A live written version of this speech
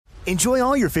Enjoy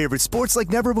all your favorite sports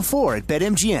like never before at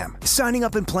BetMGM. Signing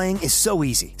up and playing is so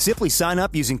easy. Simply sign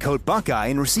up using code Buckeye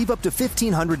and receive up to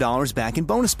 $1,500 back in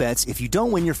bonus bets if you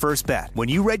don't win your first bet. When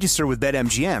you register with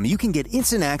BetMGM, you can get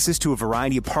instant access to a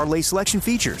variety of parlay selection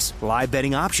features, live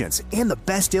betting options, and the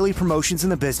best daily promotions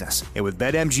in the business. And with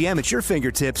BetMGM at your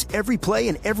fingertips, every play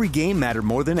and every game matter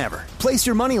more than ever. Place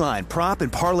your moneyline, prop,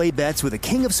 and parlay bets with the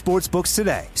king of sportsbooks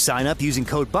today. Sign up using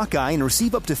code Buckeye and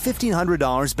receive up to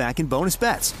 $1,500 back in bonus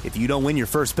bets if you don't win your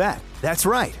first bet. That's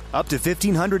right, up to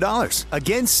 $1,500.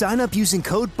 Again, sign up using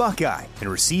code Buckeye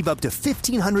and receive up to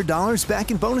 $1,500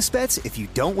 back in bonus bets if you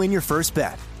don't win your first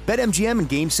bet. BetMGM and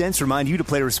GameSense remind you to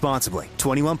play responsibly.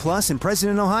 21 plus and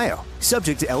present in Ohio.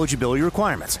 Subject to eligibility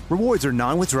requirements. Rewards are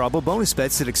non-withdrawable bonus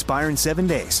bets that expire in 7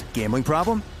 days. Gambling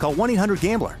problem? Call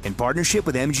 1-800-GAMBLER in partnership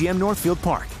with MGM Northfield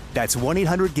Park. That's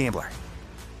 1-800-GAMBLER.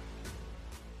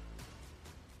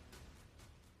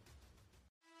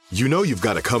 You know you've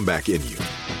got a comeback in you.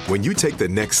 When you take the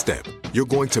next step, you're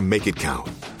going to make it count.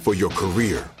 For your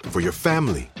career, for your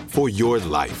family, for your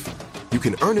life. You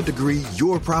can earn a degree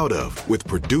you're proud of with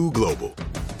Purdue Global.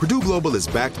 Purdue Global is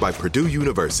backed by Purdue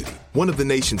University, one of the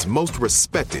nation's most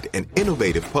respected and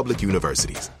innovative public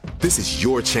universities. This is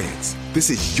your chance. This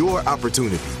is your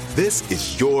opportunity. This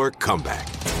is your comeback.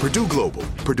 Purdue Global,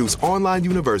 Purdue's online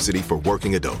university for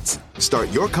working adults. Start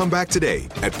your comeback today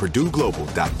at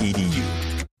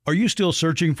purdueglobal.edu. Are you still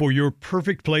searching for your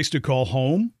perfect place to call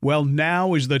home? Well,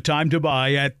 now is the time to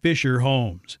buy at Fisher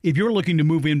Homes. If you're looking to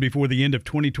move in before the end of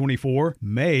 2024,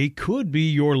 May could be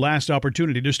your last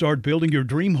opportunity to start building your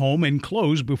dream home and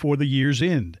close before the year's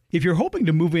end. If you're hoping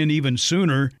to move in even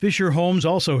sooner, Fisher Homes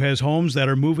also has homes that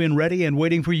are move-in ready and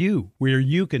waiting for you, where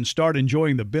you can start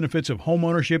enjoying the benefits of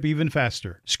homeownership even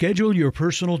faster. Schedule your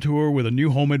personal tour with a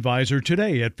new home advisor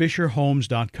today at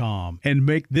FisherHomes.com and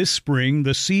make this spring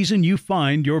the season you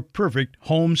find your perfect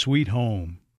home sweet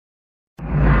home. From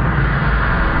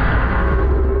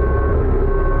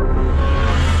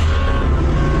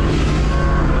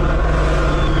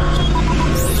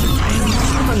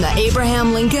the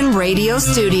Abraham Lincoln Radio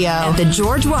Studio at the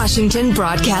George Washington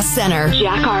Broadcast Center,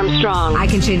 Jack Armstrong. I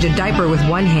can change a diaper with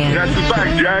one hand. That's the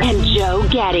fact, Jack. And Joe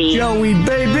Getty. Joey,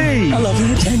 baby. I love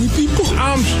entertaining people.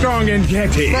 Armstrong and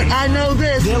Getty. But I know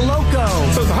this. They're loco.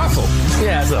 So the hustle.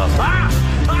 Yeah, so.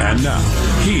 And now,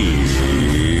 here's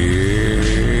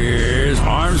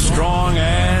Armstrong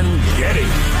and Getty.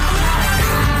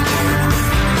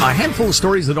 A handful of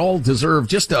stories that all deserve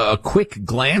just a quick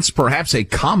glance, perhaps a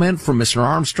comment from Mr.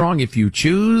 Armstrong if you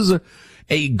choose.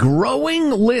 A growing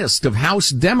list of House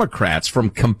Democrats from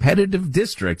competitive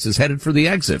districts is headed for the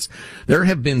exits. There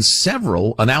have been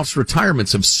several announced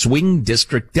retirements of swing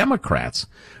district Democrats,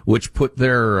 which put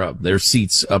their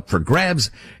seats up for grabs,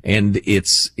 and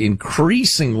it's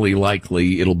increasingly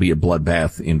likely it'll be a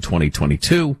bloodbath in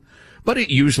 2022. But it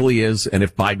usually is, and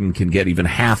if Biden can get even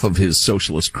half of his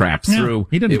socialist crap through,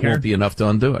 it won't be enough to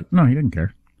undo it. No, he didn't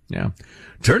care. Yeah.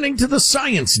 Turning to the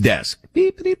science desk.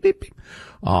 Beep, beep, beep, beep.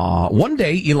 One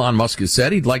day, Elon Musk has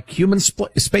said he'd like human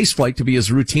spaceflight to be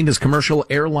as routine as commercial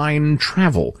airline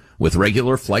travel, with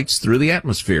regular flights through the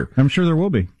atmosphere. I'm sure there will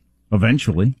be,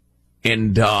 eventually.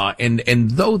 And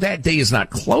though that day is not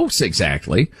close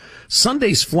exactly,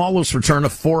 Sunday's flawless return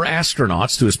of 4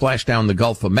 astronauts to a splashdown in the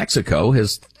Gulf of Mexico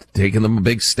has taken them a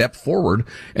big step forward,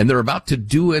 and they're about to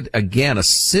do it again, a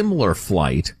similar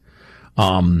flight,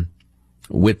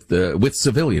 with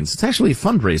civilians. It's actually a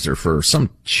fundraiser for some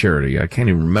charity. I can't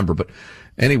even remember, but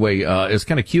anyway, it's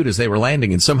kind of cute as they were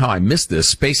landing, and somehow I missed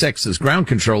this. SpaceX's ground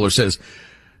controller says,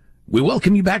 "We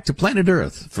welcome you back to planet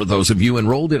Earth. For those of you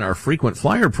enrolled in our frequent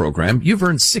flyer program, you've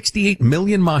earned 68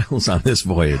 million miles on this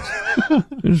voyage."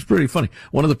 It was pretty funny.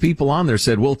 One of the people on there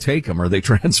said, "We'll take them. Are they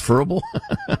transferable?"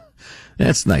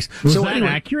 That's nice. Was that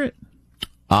accurate?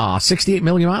 68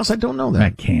 million miles? I don't know that.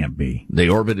 That can't be. They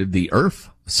orbited the Earth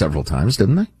several times,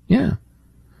 didn't they? Yeah.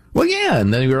 Well, yeah,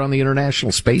 and then they were on the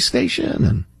International Space Station.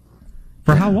 And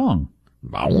for how long?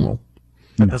 I don't know.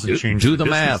 That doesn't change do the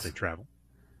math. They travel.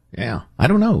 Yeah, I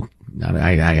don't know.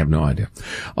 I have no idea.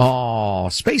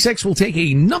 SpaceX will take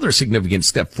another significant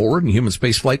step forward in human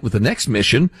spaceflight with the next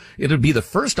mission. It'll be the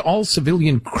first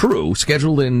all-civilian crew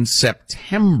scheduled in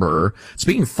September. It's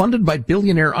being funded by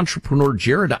billionaire entrepreneur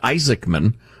Jared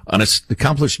Isaacman, an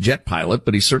accomplished jet pilot,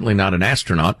 but he's certainly not an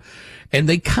astronaut. And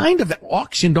they kind of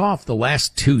auctioned off the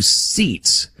last 2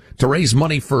 seats to raise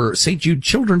money for St. Jude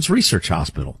Children's Research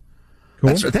Hospital.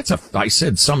 Cool. I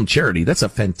said some charity. That's a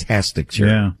fantastic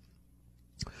charity. Yeah.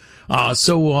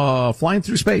 So flying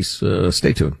through space,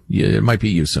 stay tuned. It might be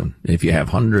you soon if you have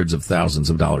hundreds of thousands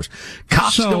of dollars.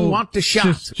 Cops don't want to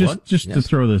shot. Just to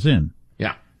throw this in.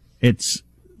 Yeah. It's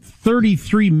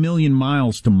 33 million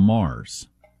miles to Mars.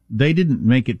 They didn't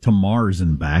make it to Mars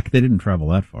and back. They didn't travel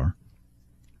that far.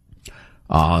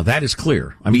 That is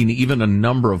clear. I mean, even a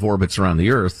number of orbits around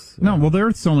the Earth. No, well, the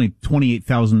Earth's only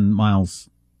 28,000 miles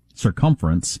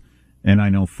circumference, and I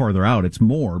know farther out it's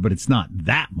more, but it's not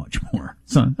that much more.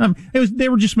 So they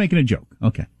were just making a joke.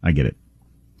 Okay, I get it.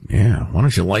 Yeah, why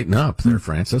don't you lighten up there,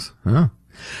 Francis? Huh?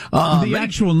 The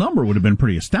actual number would have been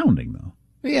pretty astounding, though.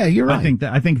 Yeah, you're right.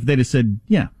 I think if they'd have said,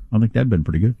 yeah, I think that'd been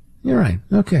pretty good. You're right.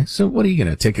 Okay, so what are you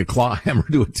going to take a claw hammer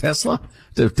to a Tesla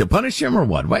to punish him or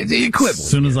what? Why do you quibble? As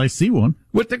soon as I see one.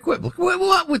 With the quibble.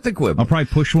 What with the quibble? I'll probably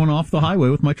push one off the highway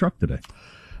with my truck today.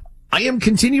 I am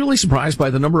continually surprised by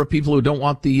the number of people who don't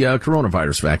want the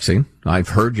coronavirus vaccine. I've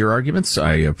heard your arguments.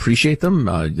 I appreciate them.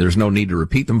 There's no need to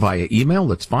repeat them via email.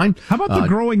 That's fine. How about the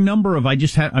growing number of I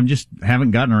just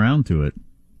haven't gotten around to it?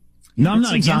 No, I'm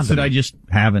not against it. I just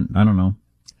haven't. I don't know.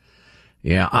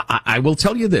 Yeah, I will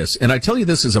tell you this, and I tell you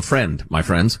this as a friend, my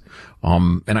friends,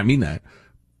 and I mean that.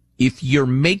 If you're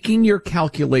making your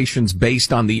calculations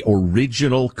based on the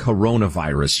original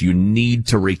coronavirus, you need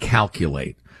to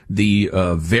recalculate. The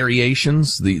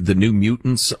variations, the new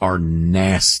mutants are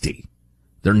nasty.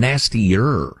 They're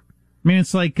nastier. I mean,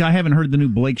 it's like I haven't heard the new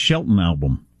Blake Shelton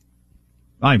album.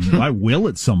 I will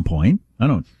at some point. I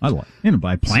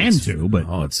plan to, but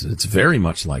it's very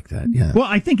much like that. Yeah. Well,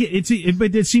 I think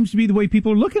but it seems to be the way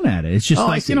people are looking at it. It's just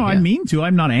I mean to.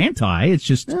 I'm not anti. It's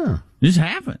just, just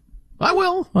haven't. I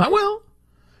will.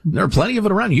 There are plenty of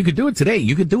it around. You could do it today.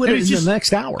 You could do it in the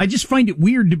next hour. I just find it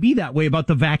weird to be that way about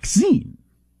the vaccine.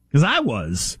 Because I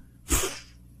was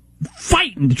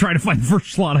fighting to try to find the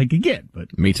first slot I could get.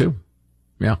 But me too.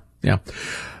 Yeah.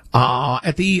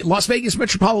 At the Las Vegas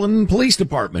Metropolitan Police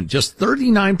Department, just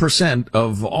 39%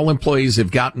 of all employees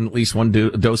have gotten at least one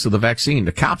dose of the vaccine.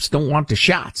 The cops don't want the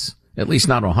shots, at least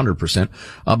not 100%.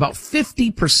 About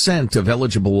 50% of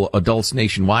eligible adults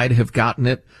nationwide have gotten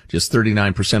it. Just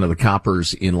 39% of the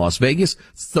coppers in Las Vegas,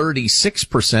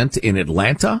 36% in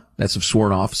Atlanta, that's of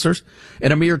sworn officers,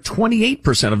 and a mere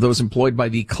 28% of those employed by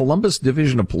the Columbus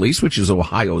Division of Police, which is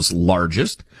Ohio's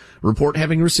largest, report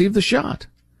having received the shot.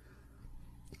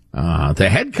 The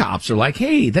head cops are like,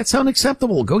 hey, that's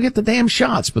unacceptable. Go get the damn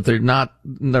shots. But they're not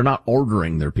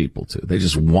ordering their people to. They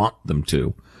just want them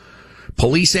to.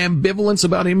 Police ambivalence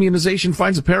about immunization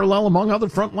finds a parallel among other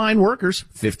frontline workers.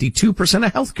 52%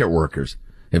 of healthcare workers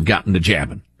have gotten to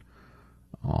jabbing.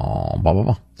 Oh, blah, blah,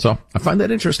 blah. So I find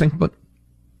that interesting, but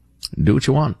do what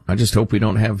you want. I just hope we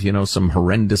don't have, some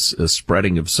horrendous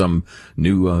spreading of some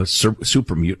new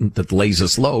super mutant that lays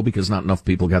us low because not enough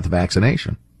people got the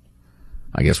vaccination.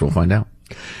 I guess we'll find out.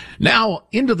 Now,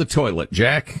 into the toilet,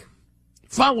 Jack.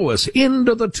 Follow us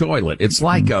into the toilet. It's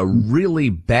like a really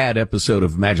bad episode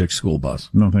of Magic School Bus.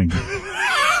 No, thank you.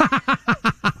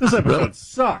 This episode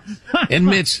sucks. in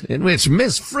which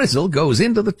Miss Frizzle goes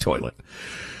into the toilet.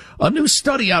 A new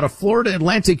study out of Florida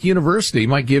Atlantic University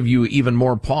might give you even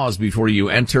more pause before you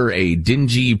enter a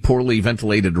dingy, poorly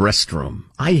ventilated restroom.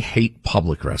 I hate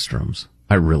public restrooms.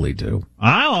 I really do.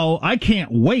 I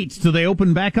can't wait till they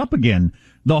open back up again.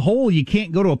 The whole you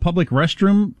can't go to a public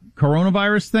restroom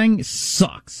coronavirus thing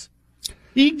sucks.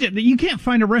 You can't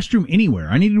find a restroom anywhere.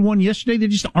 I needed one yesterday. They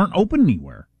just aren't open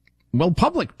anywhere. Well,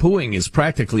 public pooing is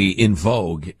practically in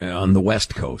vogue on the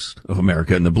West Coast of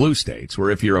America in the blue states, where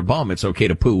if you're a bum, it's okay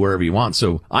to poo wherever you want.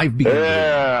 So I've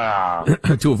begun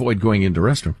to avoid going into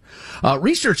restrooms.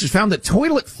 Researchers found that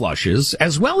toilet flushes,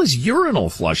 as well as urinal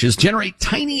flushes, generate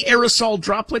tiny aerosol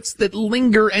droplets that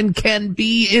linger and can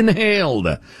be inhaled.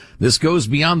 This goes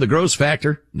beyond the gross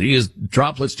factor. These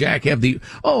droplets, Jack, have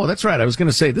oh, that's right. I was going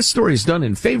to say this story is done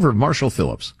in favor of Marshall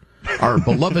Phillips, our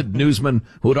beloved newsman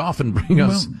who would often bring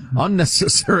us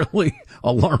unnecessarily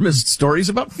alarmist stories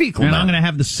about fecal matter. And I'm going to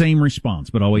have the same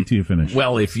response, but I'll wait till you finish.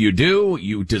 Well, if you do,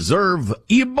 you deserve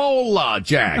Ebola,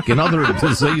 Jack, and other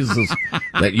diseases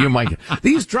that you might get.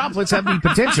 These droplets have the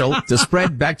potential to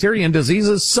spread bacteria and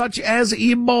diseases such as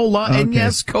Ebola and,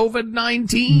 yes,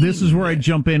 COVID-19. This is where I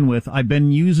jump in with, I've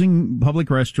been using public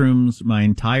restrooms my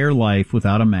entire life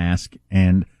without a mask,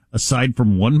 and aside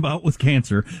from one bout with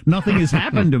cancer, nothing has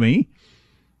happened to me.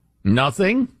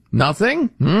 Nothing?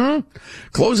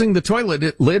 Closing the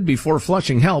toilet lid before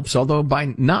flushing helps, although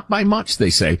not by much, they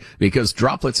say, because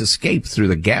droplets escape through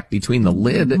the gap between the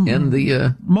lid and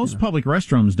the... Most public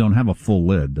restrooms don't have a full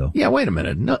lid, though. Yeah, wait a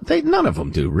minute. No, none of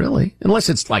them do, really. Unless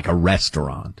it's like a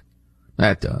restaurant.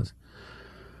 That does.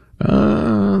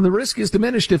 The risk is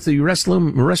diminished if the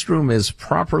restroom is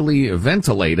properly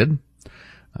ventilated.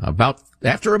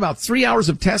 After about 3 hours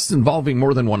of tests involving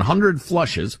more than 100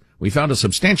 flushes, we found a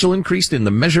substantial increase in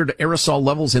the measured aerosol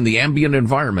levels in the ambient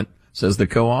environment, says the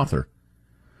co-author.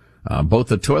 Both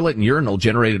the toilet and urinal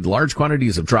generated large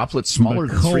quantities of droplets smaller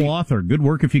than co-author. Good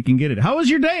work if you can get it. How was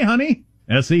your day, honey?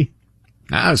 Essie?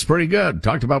 It was pretty good.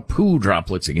 Talked about poo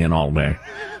droplets again all day.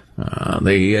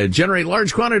 They generate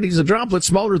large quantities of droplets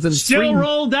smaller than Still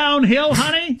roll downhill,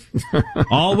 honey?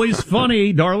 Always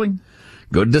funny, darling.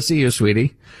 Good to see you,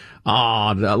 sweetie.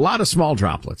 A lot of small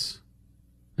droplets.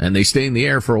 And they stay in the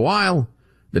air for a while.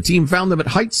 The team found them at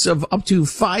heights of up to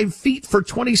 5 feet for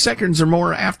 20 seconds or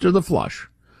more after the flush.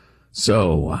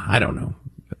 So, I don't know.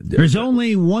 There's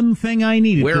only one thing I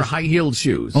need. Wear high-heeled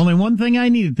shoes. Only one thing I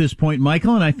need at this point,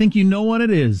 Michael, and I think you know what it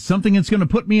is. Something that's going to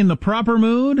put me in the proper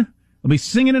mood. I'll be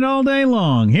singing it all day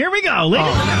long. Here we go, ladies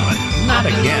and gentlemen. Not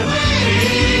again.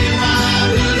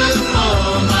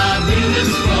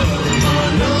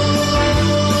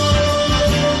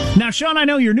 Now, Sean, I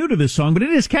know you're new to this song, but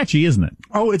it is catchy, isn't it?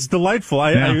 Oh, it's delightful.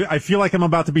 I feel like I'm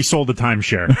about to be sold a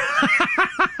timeshare.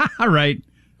 All right.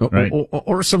 Right.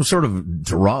 Or some sort of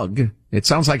drug. It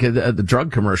sounds like the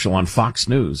drug commercial on Fox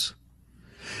News.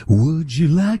 Would you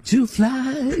like to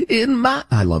fly in my...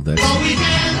 I love that.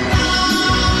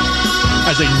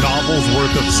 As a novel's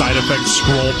worth of side effects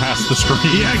scroll past the screen.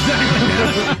 Yeah,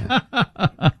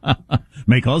 exactly.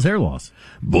 May cause hair loss.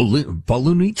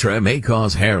 Balunitra may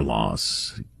cause hair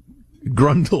loss.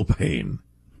 Grundle pain.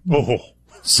 Oh.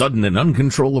 Sudden and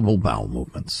uncontrollable bowel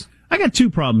movements. I got two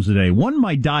problems today. One,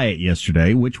 my diet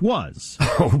yesterday, which was...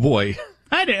 Oh, boy.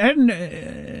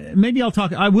 Maybe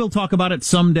I will talk about it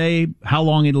someday. How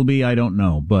long it'll be, I don't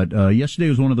know. But yesterday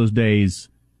was one of those days,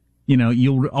 you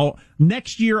know,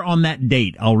 next year on that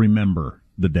date, I'll remember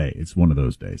the day. It's one of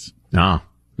those days. Ah,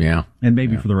 yeah. And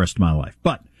maybe for the rest of my life.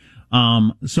 But,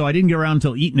 so I didn't get around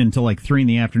till eating until like 3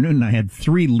 p.m, and I had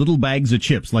 3 little bags of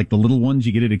chips, like the little ones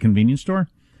you get at a convenience store.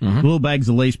 Mm-hmm. Little bags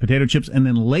of Lay's potato chips, and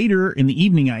then later in the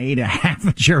evening I ate a half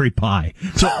a cherry pie.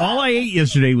 So all I ate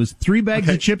yesterday was 3 bags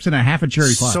of chips and a half a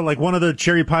cherry pie. So like one of the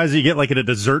cherry pies that you get like at a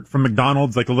dessert from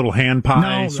McDonald's, like a little hand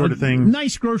pie sort of thing?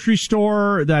 Nice grocery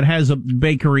store that has a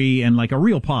bakery and like a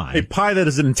real pie. A pie that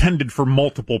is intended for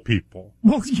multiple people.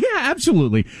 Well, yeah,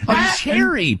 absolutely. A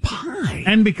cherry pie.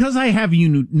 And because I have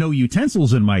no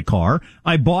utensils in my car,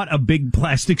 I bought a big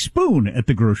plastic spoon at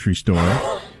the grocery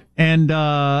store. And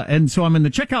so I'm in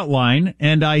the checkout line,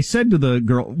 and I said to the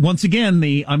girl, once again,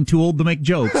 I'm too old to make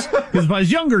jokes. Because if I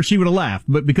was younger, she would have laughed.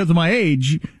 But because of my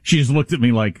age, she just looked at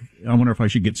me like, I wonder if I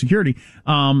should get security.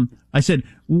 I said,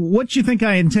 what do you think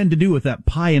I intend to do with that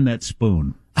pie and that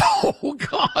spoon? Oh,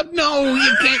 God, no,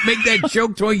 you can't make that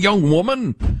joke to a young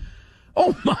woman.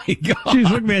 Oh, my God. She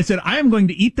just looked at me. I said, I am going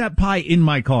to eat that pie in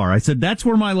my car. I said, that's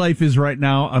where my life is right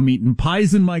now. I'm eating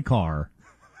pies in my car.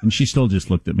 And she still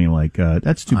just looked at me like,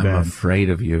 that's too bad. I'm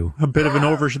afraid of you. A bit of an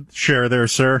overshare there,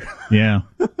 sir. Yeah.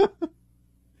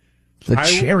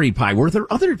 Cherry pie. Were there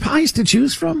other pies to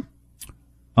choose from?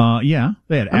 Yeah.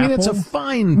 They had apple. I mean, it's a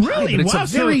fine pie, really? but it's a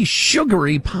very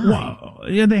sugary pie. Wow.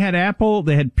 Yeah, they had apple.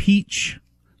 They had peach.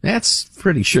 That's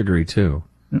pretty sugary, too.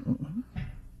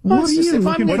 What are you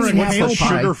looking for? What's the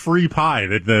sugar-free pie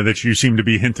that you seem to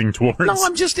be hinting towards? No,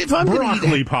 if I'm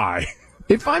broccoli pie.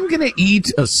 If I'm going to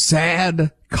eat a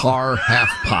sad car half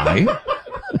pie,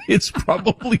 it's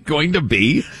probably going to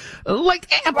be like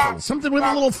apple, something with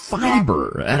a little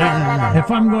fiber.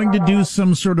 If I'm going to do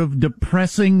some sort of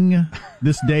depressing,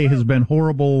 this day has been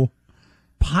horrible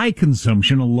pie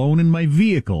consumption alone in my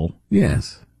vehicle.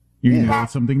 Yes. You're going to do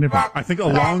something different. I think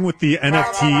along with the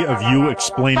NFT of you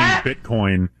explaining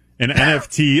Bitcoin, an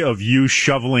NFT of you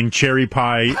shoveling cherry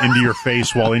pie into your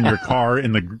face while in your car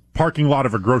in the parking lot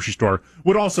of a grocery store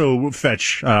would also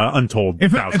fetch untold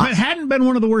thousands. If it hadn't been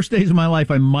one of the worst days of my life,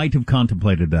 I might have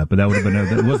contemplated that, but that would have been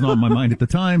that wasn't on my mind at the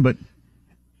time. But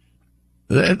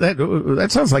that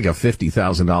sounds like a $50,000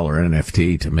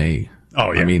 NFT to me.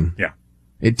 Oh yeah, I mean, yeah.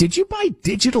 Did you buy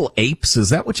digital apes? Is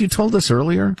that what you told us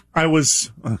earlier? I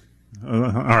was all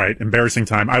right. Embarrassing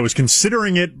time. I was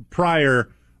considering it prior.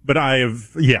 But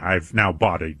I've now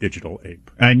bought a digital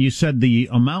ape. And you said the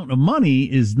amount of money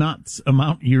is not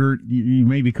amount you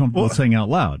may be comfortable saying out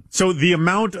loud. So the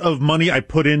amount of money I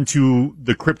put into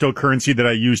the cryptocurrency that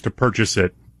I use to purchase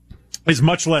it is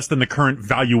much less than the current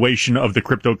valuation of the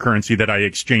cryptocurrency that I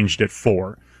exchanged it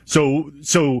for. So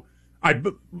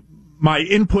my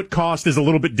input cost is a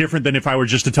little bit different than if I were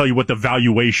just to tell you what the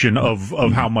valuation of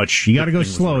how much. You got to go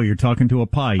slow. You're talking to a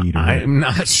pie eater. I'm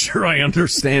not sure I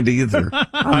understand either.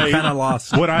 I'm kind of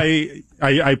lost. What I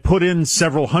put in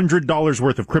several $100s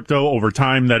worth of crypto over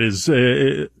time. That is,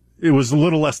 it was a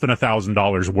little less than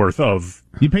 $1,000 worth of.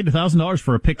 You paid $1,000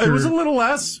 for a picture. It was a little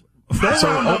less. Don't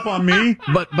round up on me.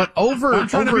 But I'm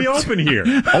trying to be open here.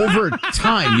 Over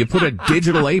time, you put a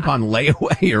digital ape on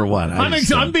layaway or what?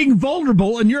 I'm being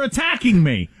vulnerable and you're attacking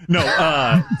me.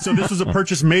 No, so this was a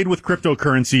purchase made with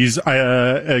cryptocurrencies,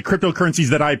 cryptocurrencies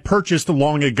that I purchased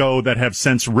long ago that have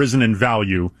since risen in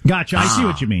value. Gotcha. I see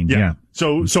what you mean. Yeah.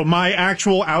 So my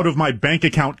actual out of my bank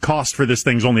account cost for this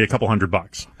thing's only a couple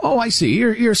 $100. Oh, I see.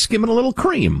 You're skimming a little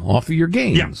cream off of your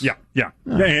gains. Yeah.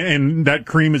 And that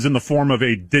cream is in the form of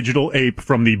a digital ape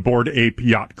from the Bored Ape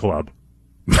Yacht Club.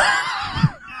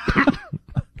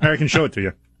 I can show it to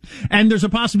you. And there's a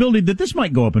possibility that this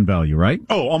might go up in value, right?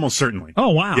 Oh, almost certainly. Oh,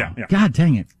 wow. Yeah. God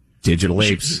dang it. Digital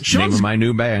Apes, name of my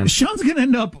new band. Sean's going to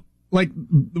end up like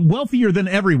wealthier than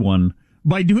everyone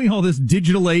by doing all this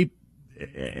digital ape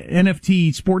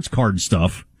NFT sports card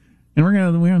stuff. And we're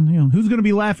going to, who's going to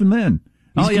be laughing then?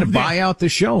 He's going to buy out the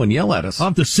show and yell at us. I'll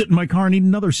have to sit in my car and eat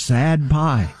another sad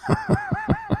pie.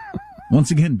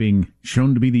 Once again, being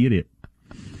shown to be the idiot.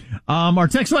 Our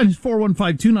text line is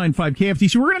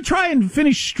 415-295-KFTC. We're going to try and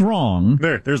finish strong.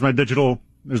 There's my digital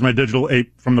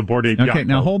ape from the Bored Ape Yacht Club. Okay,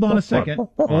 now hold on a second.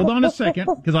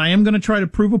 Because I am going to try to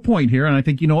prove a point here, and I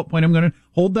think you know what point I'm going to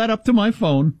hold that up to my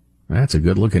phone. That's a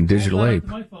good-looking digital ape. Up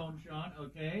to my phone, Sean,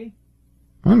 okay?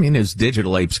 I mean, as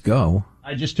digital apes go.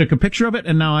 I just took a picture of it,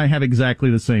 and now I have exactly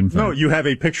the same thing. No, you have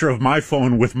a picture of my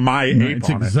phone with my ape on it. It's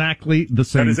exactly the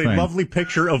same thing. That is a lovely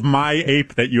picture of my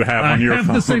ape that you have on your phone. I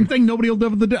have the same thing. Nobody will be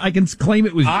able to do. I can claim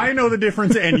it was you. I know the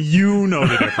difference, and you know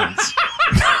the difference.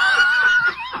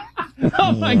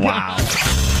 Oh, my God.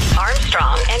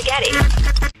 Armstrong and Getty.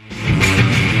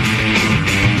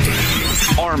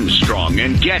 Armstrong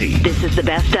and Getty. This is the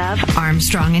best of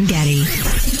Armstrong and Getty.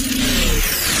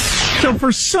 So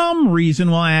for some reason,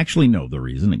 well, I actually know the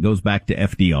reason. It goes back to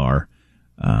FDR.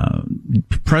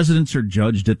 Presidents are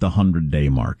judged at the 100-day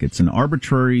mark. It's an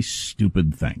arbitrary,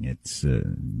 stupid thing. It's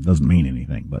doesn't mean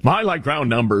anything. But I like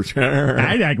round numbers.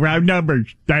 I like round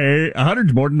numbers.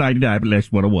 100's more than 99, but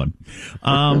less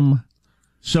 101.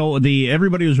 So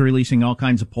everybody was releasing all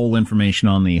kinds of poll information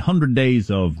on the 100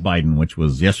 days of Biden, which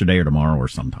was yesterday or tomorrow or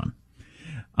sometime.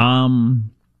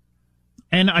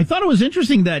 And I thought it was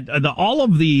interesting that all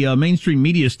of the mainstream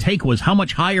media's take was how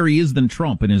much higher he is than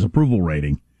Trump in his approval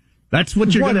rating. That's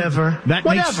what you're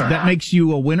That makes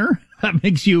you a winner. That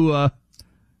makes you wow,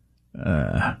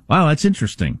 that's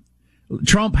interesting.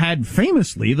 Trump had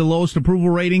famously the lowest approval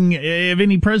rating of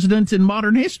any president in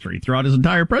modern history throughout his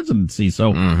entire presidency.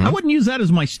 So I wouldn't use that as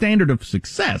my standard of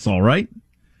success. All right.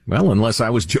 Well, unless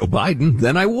I was Joe Biden,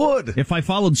 then I would. If I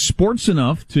followed sports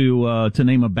enough to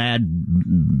name a bad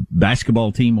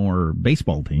basketball team or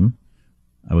baseball team,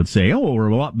 I would say, oh, we're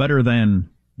a lot better than,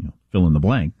 fill in the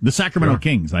blank. The Sacramento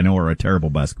Kings, I know, are a terrible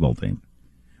basketball team.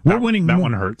 We're winning. That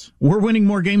one hurts. We're winning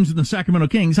more games than the Sacramento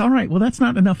Kings. All right. Well, that's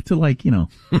not enough to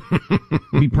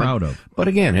be proud of. But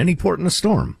again, any port in a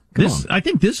storm. I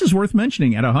think this is worth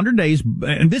mentioning. At 100 days,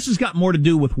 and this has got more to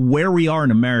do with where we are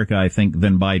in America, I think,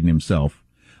 than Biden himself.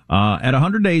 At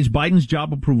 100 days, Biden's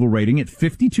job approval rating at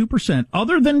 52%,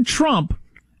 other than Trump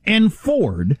and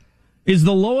Ford, is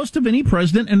the lowest of any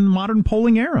president in the modern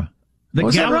polling era.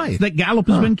 That Gallup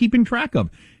has been keeping track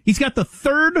of. He's got the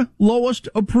third lowest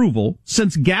approval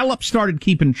since Gallup started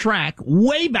keeping track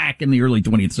way back in the early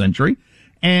 20th century,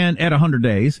 and at 100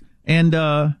 days. And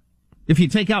if you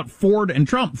take out Ford and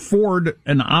Trump, Ford,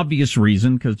 an obvious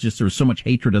reason, because just there was so much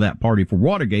hatred of that party for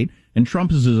Watergate, and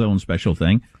Trump is his own special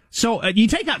thing. So you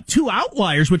take out two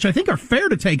outliers, which I think are fair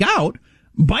to take out.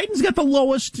 Biden's got the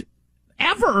lowest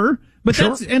ever. But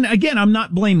and again, I'm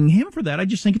not blaming him for that. I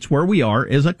just think it's where we are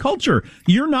as a culture.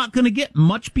 You're not going to get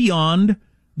much beyond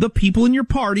the people in your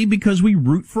party because we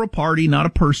root for a party, not a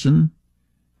person.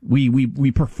 We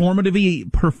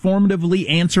performatively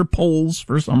answer polls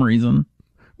for some reason.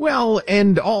 Well,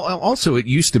 and also it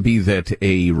used to be that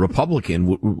a Republican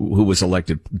who was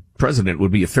elected president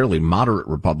would be a fairly moderate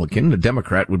Republican. A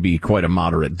Democrat would be quite a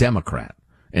moderate Democrat.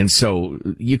 And so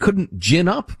you couldn't gin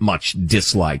up much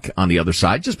dislike on the other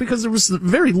side just because there was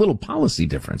very little policy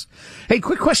difference. Hey,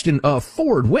 quick question.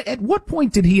 Ford, at what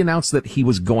point did he announce that he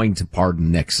was going to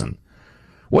pardon Nixon?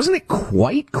 Wasn't it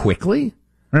quite quickly?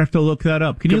 I have to look that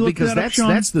up. Can you look that up, Sean?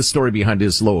 That's the story behind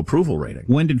his low approval rating.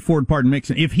 When did Ford pardon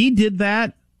Nixon? If he did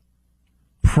that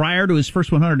prior to his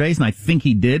first 100 days, and I think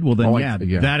he did, well then, that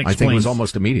explains. I think it was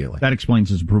almost immediately. That explains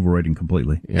his approval rating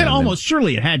completely. Yeah,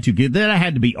 surely it had to. That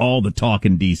had to be all the talk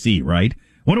in D.C., right?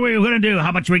 What are we going to do?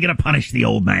 How much are we going to punish the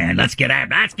old man? Let's get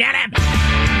him. Armstrong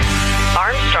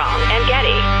and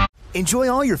Getty. Enjoy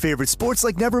all your favorite sports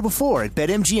like never before at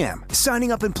BetMGM. Signing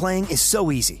up and playing is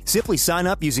so easy. Simply sign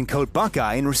up using code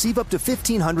Buckeye and receive up to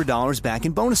 $1,500 back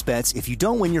in bonus bets if you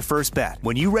don't win your first bet.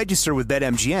 When you register with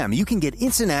BetMGM, you can get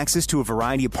instant access to a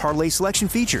variety of parlay selection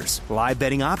features, live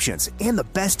betting options, and the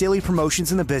best daily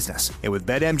promotions in the business. And with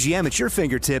BetMGM at your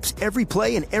fingertips, every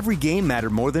play and every game matter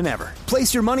more than ever.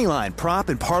 Place your moneyline, prop,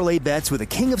 and parlay bets with the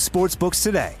king of sportsbooks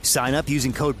today. Sign up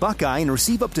using code Buckeye and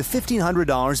receive up to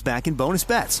 $1,500 back in bonus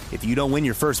bets if you don't win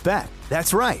your first bet.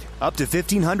 That's right, up to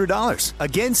 $1,500.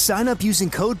 Again, sign up using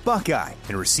code Buckeye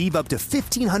and receive up to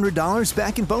 $1,500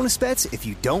 back in bonus bets if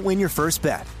you don't win your first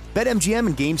bet. BetMGM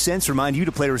and GameSense remind you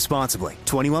to play responsibly.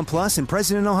 21 plus and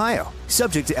present in Ohio.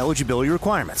 Subject to eligibility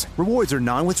requirements. Rewards are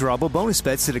non-withdrawable bonus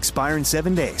bets that expire in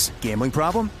 7 days. Gambling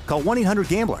problem? Call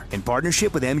 1-800-GAMBLER in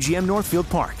partnership with MGM Northfield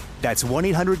Park. That's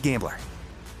 1-800-GAMBLER.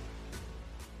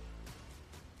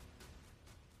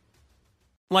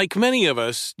 Like many of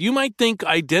us, you might think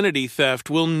identity theft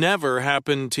will never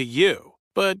happen to you.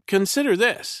 But consider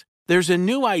this. There's a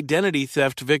new identity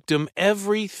theft victim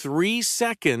every 3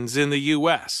 seconds in the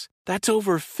U.S. That's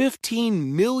over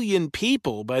 15 million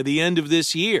people by the end of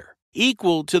this year,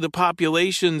 equal to the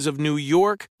populations of New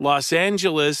York, Los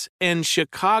Angeles, and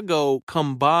Chicago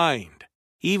combined.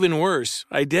 Even worse,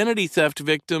 identity theft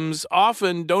victims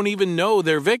often don't even know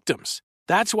they're victims.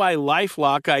 That's why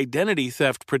LifeLock Identity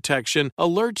Theft Protection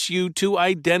alerts you to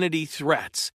identity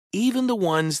threats, even the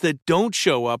ones that don't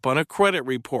show up on a credit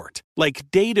report, like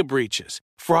data breaches,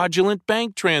 fraudulent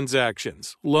bank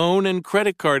transactions, loan and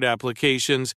credit card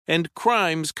applications, and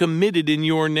crimes committed in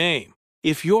your name.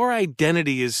 If your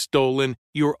identity is stolen,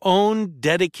 your own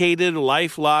dedicated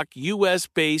LifeLock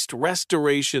U.S.-based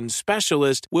restoration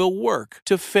specialist will work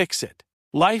to fix it.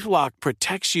 LifeLock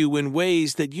protects you in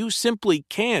ways that you simply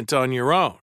can't on your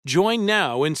own. Join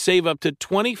now and save up to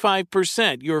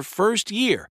 25% your first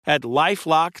year at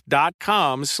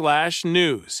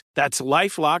LifeLock.com/news. That's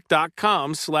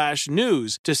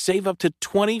LifeLock.com/news to save up to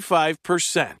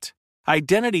 25%.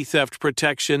 Identity theft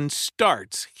protection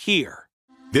starts here.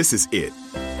 This is it.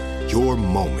 Your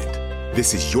moment.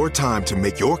 This is your time to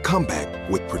make your comeback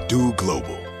with Purdue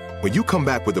Global. When you come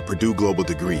back with a Purdue Global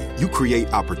degree, you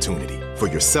create opportunity for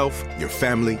yourself, your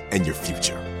family, and your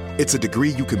future. It's a degree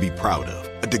you can be proud of,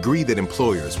 a degree that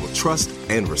employers will trust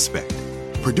and respect.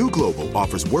 Purdue Global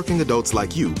offers working adults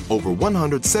like you over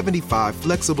 175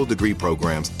 flexible degree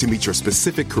programs to meet your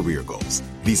specific career goals.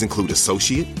 These include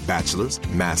associate, bachelor's,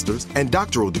 master's, and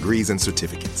doctoral degrees and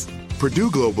certificates. Purdue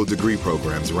Global degree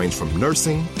programs range from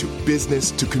nursing to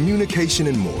business to communication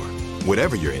and more.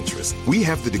 Whatever your interest, we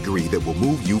have the degree that will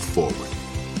move you forward.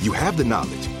 You have the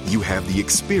knowledge, you have the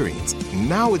experience.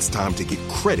 Now it's time to get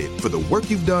credit for the work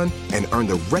you've done and earn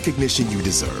the recognition you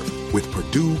deserve with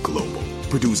Purdue Global,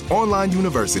 Purdue's online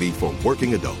university for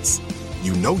working adults.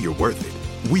 You know you're worth it.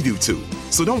 We do too.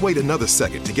 So don't wait another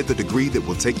second to get the degree that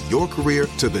will take your career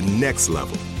to the next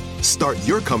level. Start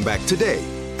your comeback today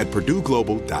at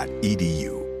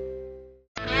purdueglobal.edu.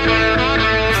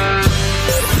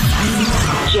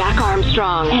 Jack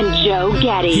Armstrong and Joe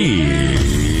Getty.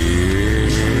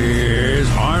 Here's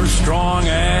Armstrong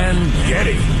and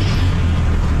Getty.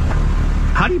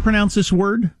 How do you pronounce this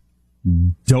word?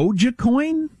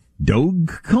 Dogecoin?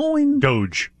 Dogecoin?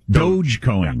 Doge.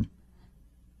 Dogecoin.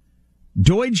 Yeah.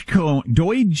 Dogecoin.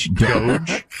 Doge.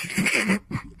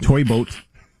 Toy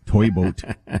boat.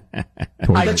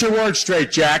 I get your words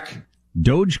straight, Jack.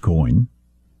 Dogecoin.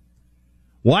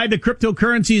 Why the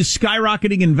cryptocurrency is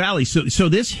skyrocketing in Valley. So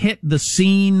this hit the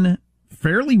scene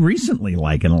fairly recently,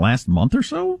 like in the last month or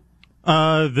so?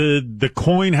 The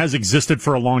coin has existed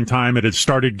for a long time. It has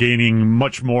started gaining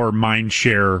much more mind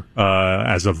share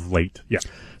as of late. Yeah.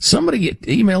 Somebody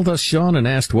emailed us, Sean, and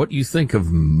asked what you think of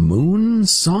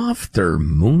Moonsoft or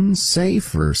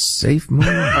Moonsafe or Safe Moon.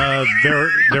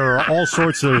 There are all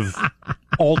sorts of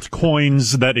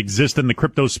altcoins that exist in the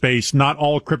crypto space. Not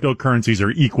all cryptocurrencies are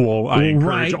equal. I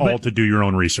encourage all to do your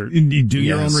own research. Do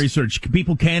your own research.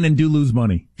 People can and do lose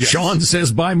money. Yes. Sean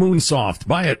says buy Moonsoft.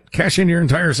 Buy it. Cash in your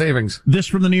entire savings. This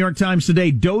from the New York Times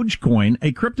today. Dogecoin,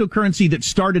 a cryptocurrency that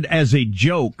started as a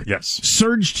joke,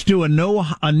 surged to a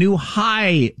new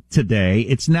high today.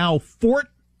 It's now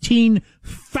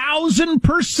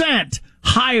 14,000%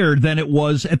 higher than it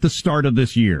was at the start of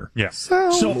this year. Yes.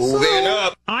 So moving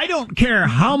up. I don't care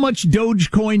how much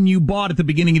Dogecoin you bought at the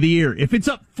beginning of the year. If it's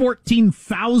up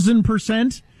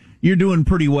 14,000%, you're doing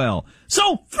pretty well.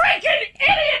 So freaking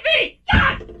idiot me!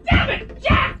 God damn it,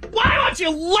 Jack! Why don't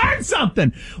you learn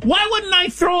something? Why wouldn't I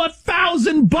throw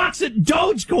 $1,000 at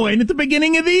Dogecoin at the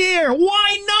beginning of the year?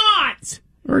 Why not?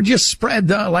 Or just spread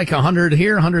like 100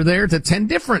 here, 100 there to 10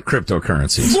 different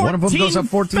cryptocurrencies. One of them goes up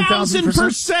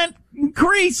 14,000%.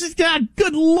 Increase. God,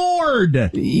 good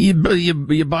Lord. You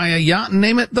buy a yacht and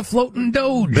name it the Floating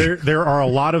Doge. There are a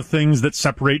lot of things that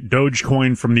separate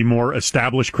Dogecoin from the more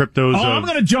established cryptos. I'm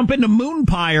going to jump into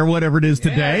MoonPie or whatever it is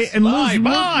today and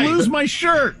lose my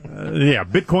shirt. Yeah,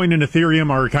 Bitcoin and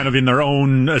Ethereum are kind of in their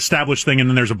own established thing, and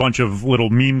then there's a bunch of little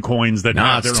meme coins that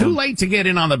have their it's too own. late to get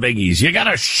in on the biggies. You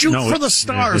got to shoot for the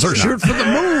stars or shoot for the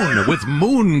moon with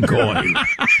Mooncoin.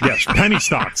 Yes, penny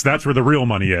stocks. That's where the real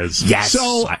money is. Yes.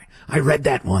 So I read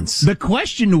that once. The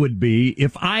question would be,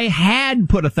 if I had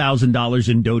put $1,000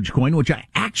 in Dogecoin, which I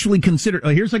actually considered,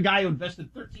 here's a guy who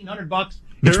invested $1,300.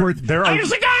 Here's a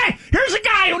guy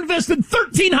who invested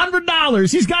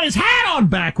 $1,300. He's got his hat on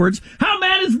backwards. How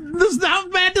mad does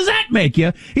that make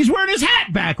you? He's wearing his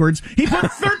hat backwards. He put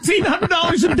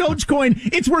 $1,300 in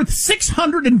Dogecoin. It's worth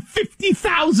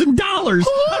 $650,000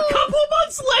 a couple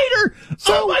months later.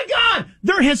 Oh my God!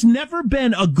 There has never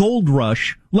been a gold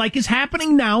rush like is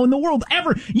happening now in the world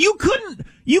ever. You couldn't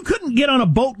get on a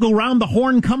boat, go around the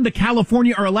Horn, come to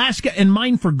California or Alaska and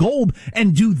mine for gold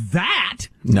and do that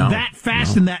that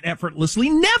fast and that effortlessly.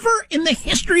 Never in the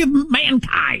history of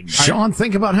mankind. Sean,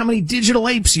 think about how many digital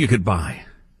apes you could buy.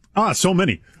 So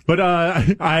many. But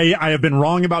I have been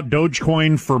wrong about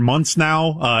Dogecoin for months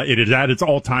now. It is at its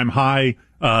all-time high.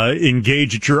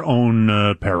 Engage at your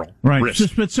own peril. Right.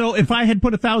 Risk. So if I had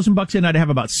put $1,000 in, I'd have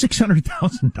about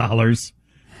 $600,000.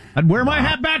 I'd wear my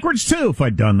hat backwards too if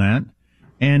I'd done that.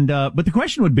 And but the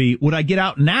question would be, would I get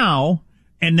out now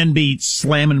and then be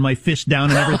slamming my fist down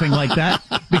and everything like that?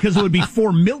 Because it would be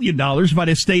 $4 million if I'd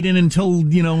have stayed in until,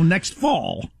 next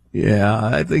fall. Yeah,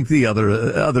 I think the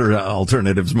other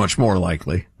alternative's much more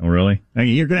likely. Oh, really?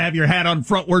 You're going to have your hat on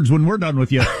frontwards when we're done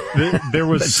with you. There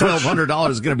was $1,200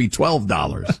 is going to be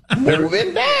 $12. Move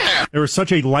in there. There was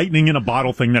such a lightning in a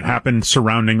bottle thing that happened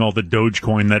surrounding all the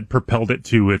Dogecoin that propelled it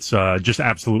to its just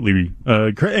absolutely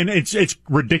and it's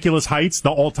ridiculous heights.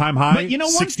 The all-time high, but you know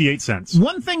what? 68 cents.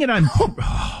 One thing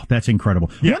that that's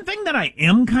incredible. Yeah. One thing that I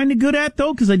am kind of good at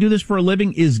though, because I do this for a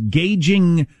living, is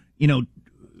gauging,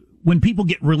 when people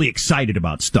get really excited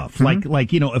about stuff, like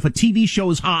if a TV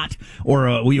show is hot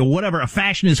or whatever, a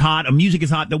fashion is hot, a music is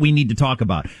hot that we need to talk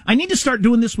about. I need to start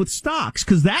doing this with stocks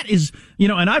because that is,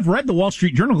 and I've read the Wall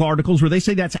Street Journal articles where they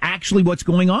say that's actually what's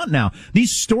going on now.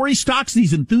 These story stocks,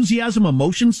 these enthusiasm,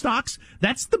 emotion stocks,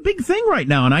 that's the big thing right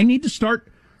now. And I need to start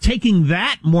taking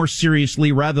that more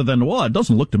seriously rather than, it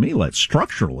doesn't look to me like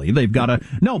structurally they've got to,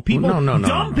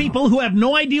 people who have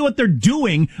no idea what they're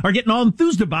doing are getting all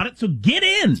enthused about it, so get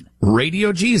in.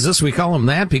 Radio Jesus, we call him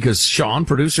that because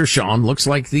producer Sean, looks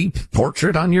like the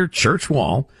portrait on your church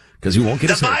wall because he won't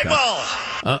get his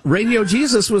haircut. Radio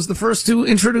Jesus was the first to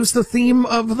introduce the theme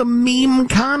of the meme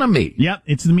economy. Yep,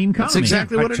 it's the meme economy. That's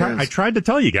exactly what it is. I tried to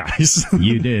tell you guys.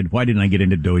 You did. Why didn't I get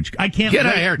into Doge? I can't get a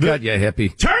haircut, you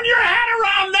hippie. Turn your hat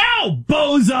around now,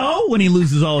 bozo! When he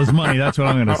loses all his money, that's what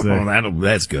I'm going to say.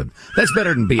 That's good. That's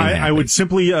better than being happy. I would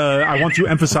simply, I want to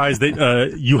emphasize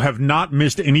that you have not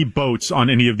missed any boats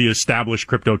on any of the established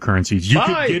cryptocurrencies. You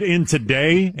could get in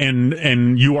today,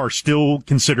 and you are still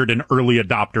considered an early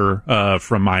adopter,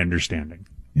 from my understanding.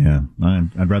 Yeah,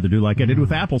 I'd rather do like I did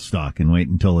with Apple stock and wait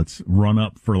until it's run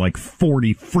up for like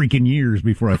 40 freaking years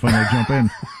before I finally jump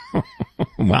in.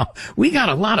 Well, we got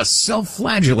a lot of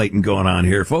self-flagellating going on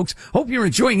here, folks. Hope you're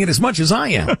enjoying it as much as I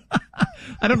am.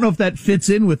 I don't know if that fits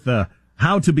in with the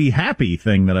how to be happy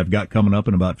thing that I've got coming up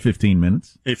in about 15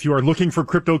 minutes. If you are looking for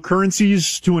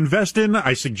cryptocurrencies to invest in,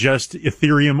 I suggest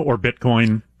Ethereum or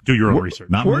Bitcoin. Do your own research.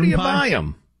 Where do you buy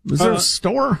them? Is there a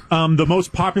store? The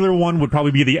most popular one would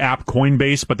probably be the app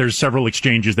Coinbase, but there's several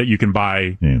exchanges that you can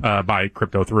buy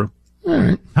crypto through. All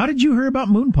right. How did you hear about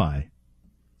MoonPie?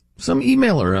 Some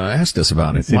emailer asked us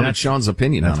about it. Wanted Sean's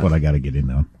opinion on it. That's what I got to get in,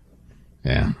 though.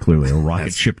 Yeah. Clearly a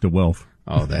rocket ship to wealth.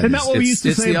 Oh, Isn't that what we used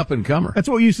to say? It's the up-and-comer. That's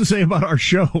what we used to say about our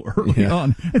show early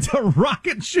on. It's a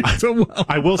rocket ship to wealth.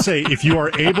 I will say, if you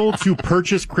are able to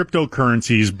purchase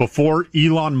cryptocurrencies before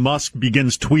Elon Musk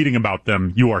begins tweeting about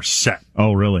them, you are set.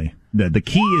 Oh, really? The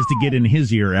key is to get in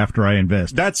his ear after I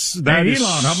invest. Elon,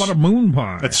 how about a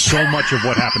MoonPie? That's so much of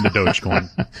what happened to Dogecoin.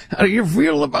 How do you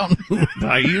feel about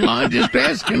MoonPie, Elon? Just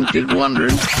asking, just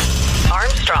wondering.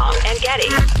 Armstrong and Getty.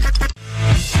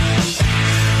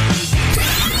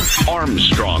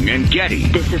 Armstrong and Getty.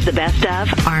 This is the best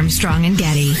of Armstrong and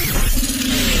Getty.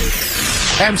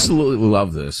 Absolutely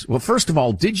love this. Well, first of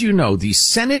all, did you know the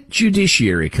Senate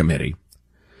Judiciary Committee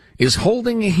is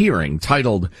holding a hearing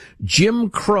titled Jim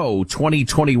Crow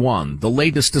 2021, the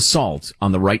latest assault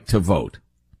on the right to vote,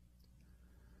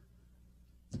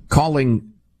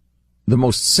 calling the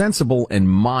most sensible and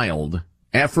mild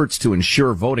efforts to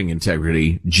ensure voting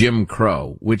integrity, Jim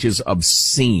Crow, which is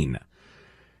obscene.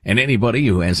 And anybody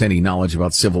who has any knowledge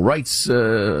about civil rights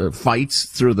fights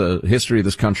through the history of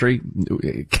this country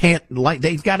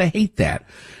they've got to hate that.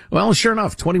 Well, sure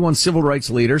enough, 21 civil rights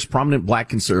leaders, prominent black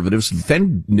conservatives,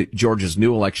 defend Georgia's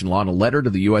new election law in a letter to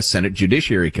the U.S. Senate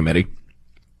Judiciary Committee.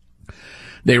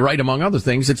 They write, among other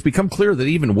things, it's become clear that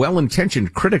even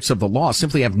well-intentioned critics of the law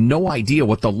simply have no idea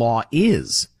what the law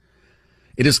is.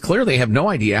 It is clear they have no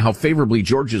idea how favorably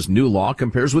Georgia's new law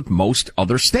compares with most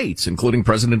other states, including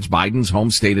President Biden's home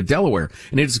state of Delaware.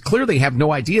 And it is clear they have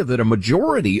no idea that a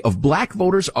majority of black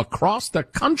voters across the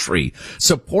country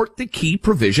support the key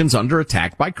provisions under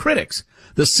attack by critics.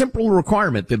 The simple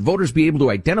requirement that voters be able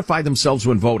to identify themselves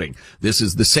when voting. This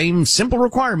is the same simple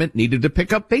requirement needed to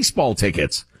pick up baseball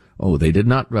tickets. Oh, they did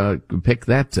not pick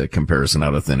that comparison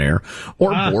out of thin air.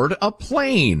 Or board a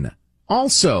plane.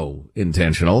 Also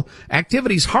intentional.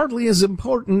 Activities hardly as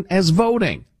important as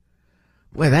voting.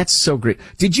 Boy, that's so great.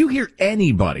 Did you hear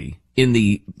anybody in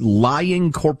the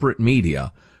lying corporate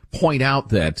media point out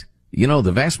that,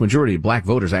 the vast majority of black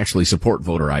voters actually support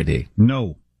voter ID?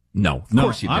 No. Of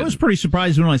course you didn't. I was pretty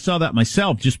surprised when I saw that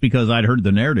myself, just because I'd heard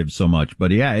the narrative so much.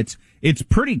 But yeah, it's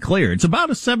pretty clear. It's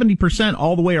about a 70%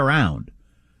 all the way around.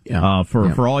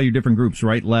 For all your different groups,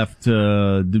 right, left,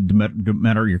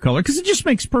 matter your color, because it just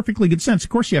makes perfectly good sense. Of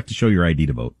course you have to show your ID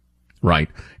to vote. Right.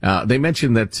 They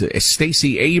mentioned that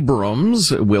Stacey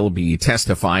Abrams will be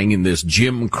testifying in this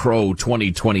Jim Crow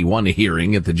 2021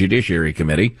 hearing at the Judiciary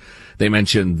Committee. They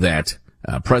mentioned that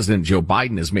President Joe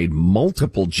Biden has made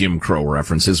multiple Jim Crow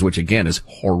references, which again is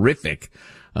horrific.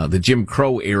 The Jim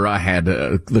Crow era had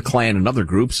the Klan and other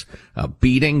groups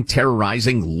beating,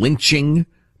 terrorizing, lynching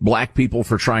black people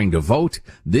for trying to vote.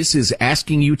 This is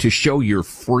asking you to show your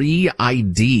free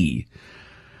ID.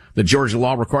 The Georgia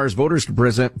law requires voters to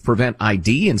prevent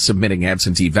ID in submitting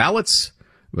absentee ballots.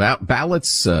 Blah,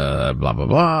 blah,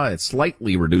 blah. It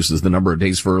slightly reduces the number of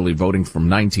days for early voting from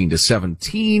 19 to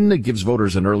 17. It gives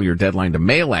voters an earlier deadline to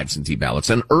mail absentee ballots,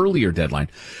 an earlier deadline.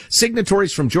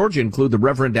 Signatories from Georgia include the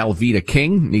Reverend Alveda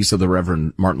King, niece of the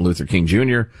Reverend Martin Luther King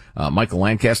Jr., Michael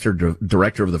Lancaster,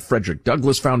 director of the Frederick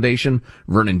Douglass Foundation,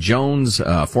 Vernon Jones,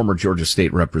 former Georgia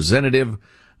state representative,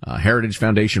 Heritage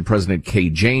Foundation President Kay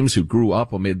James, who grew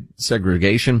up amid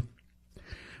segregation.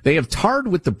 They have tarred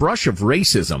with the brush of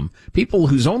racism people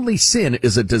whose only sin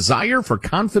is a desire for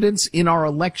confidence in our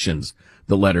elections,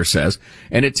 the letter says,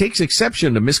 and it takes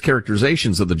exception to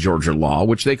mischaracterizations of the Georgia law,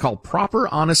 which they call proper,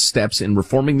 honest steps in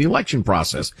reforming the election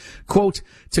process. Quote,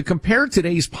 to compare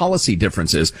today's policy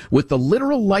differences with the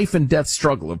literal life and death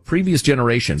struggle of previous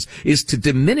generations is to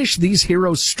diminish these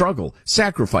heroes' struggle,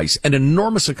 sacrifice, and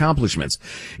enormous accomplishments.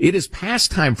 It is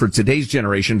past time for today's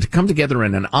generation to come together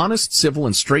in an honest, civil,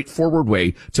 and straightforward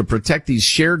way to protect these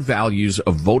shared values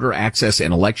of voter access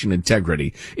and election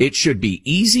integrity. It should be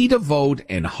easy to vote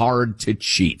and hard to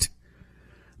cheat.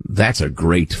 That's a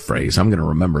great phrase. I'm going to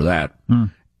remember that.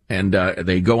 And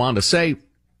they go on to say,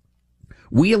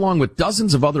 we, along with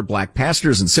dozens of other black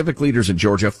pastors and civic leaders in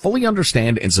Georgia, fully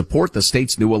understand and support the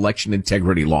state's new election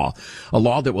integrity law, a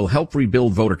law that will help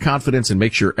rebuild voter confidence and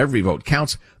make sure every vote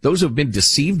counts. Those who have been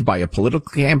deceived by a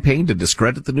political campaign to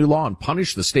discredit the new law and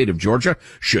punish the state of Georgia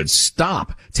should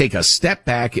stop, take a step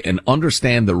back, and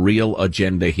understand the real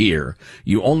agenda here.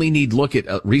 You only need look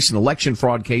at recent election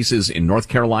fraud cases in North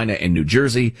Carolina and New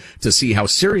Jersey to see how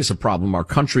serious a problem our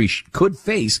country could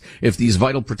face if these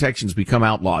vital protections become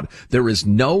outlawed. There is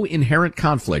no inherent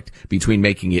conflict between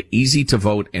making it easy to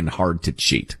vote and hard to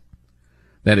cheat.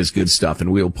 That is good stuff,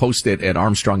 and we'll post it at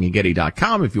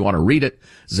ArmstrongandGetty.com if you want to read it,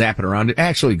 zap it around. It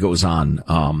actually goes on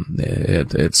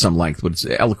at some length, but it's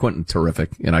eloquent and terrific,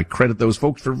 and I credit those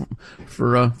folks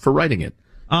for writing it.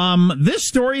 This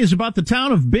story is about the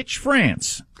town of Bitche,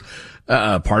 France.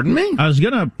 Pardon me? I was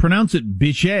going to pronounce it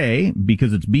Bitche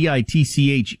because it's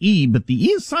B-I-T-C-H-E, but the E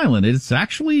is silent. It's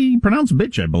actually pronounced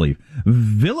Bitche, I believe.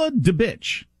 Villa de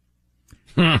Bitche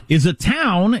is a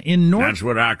town in North... That's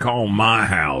what I call my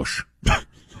house.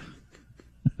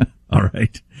 All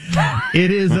right.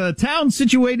 It is a town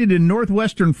situated in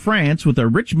northwestern France with a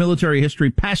rich military history,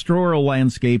 pastoral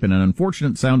landscape, and an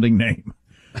unfortunate sounding name.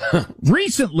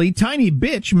 Recently, Tiny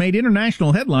Bitche made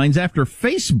international headlines after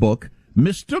Facebook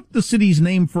mistook the city's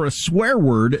name for a swear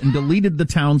word and deleted the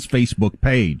town's Facebook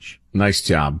page. Nice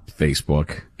job,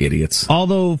 Facebook, idiots.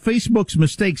 Although Facebook's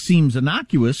mistake seems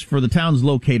innocuous for the towns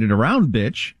located around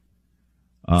Bitche.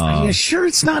 Are you sure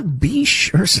it's not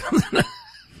Biche or something?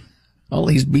 All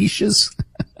these Biches.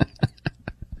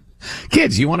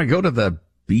 Kids, you want to go to the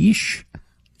Biche?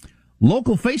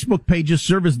 Local Facebook pages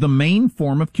serve as the main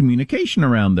form of communication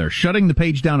around there. Shutting the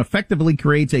page down effectively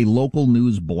creates a local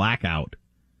news blackout.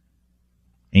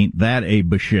 Ain't that a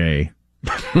boucher?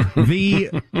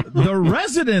 The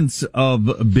residents of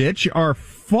Bitch are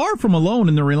far from alone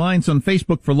in their reliance on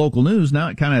Facebook for local news. Now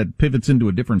it kind of pivots into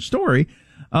a different story.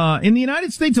 In the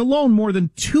United States alone, more than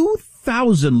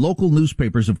 2,000 local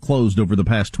newspapers have closed over the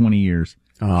past 20 years.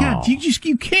 Oh. God,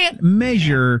 you can't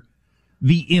measure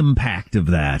the impact of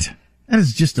that. That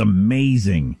is just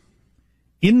amazing.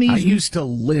 I used to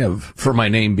live for my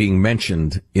name being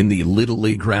mentioned in the Little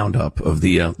League roundup of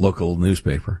the local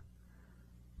newspaper.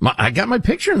 I got my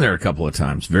picture in there a couple of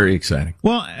times. Very exciting.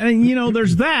 Well,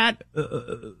 there's that,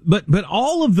 but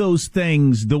all of those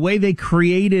things, the way they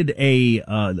created a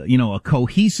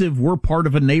cohesive, we're part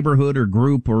of a neighborhood or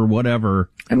group or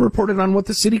whatever. And reported on what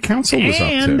the city council was up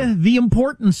to. And the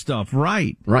important stuff,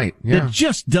 right. Right, yeah. It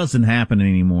just doesn't happen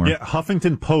anymore. Yeah,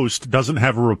 Huffington Post doesn't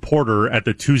have a reporter at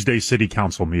the Tuesday city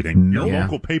council meeting. Nope. Your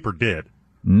local paper did.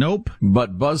 Nope.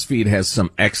 But BuzzFeed has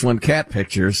some excellent cat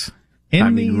pictures.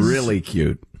 Really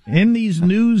cute. In these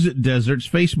news deserts,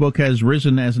 Facebook has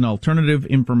risen as an alternative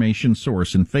information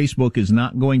source, and Facebook is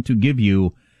not going to give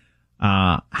you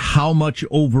how much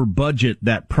over budget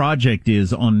that project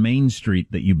is on Main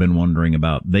Street that you've been wondering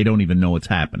about. They don't even know it's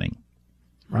happening.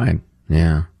 Right.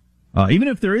 Yeah. Even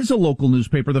if there is a local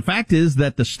newspaper, the fact is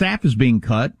that the staff is being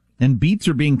cut and beats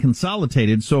are being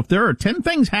consolidated. So if there are 10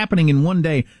 things happening in one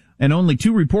day and only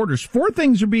 2 reporters, 4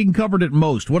 things are being covered at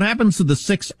most. What happens to the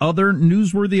 6 other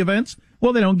newsworthy events?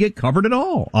 Well, they don't get covered at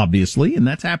all, obviously, and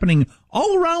that's happening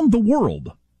all around the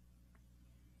world.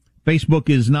 Facebook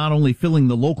is not only filling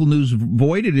the local news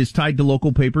void, it is tied to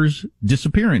local papers'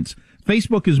 disappearance.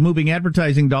 Facebook is moving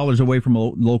advertising dollars away from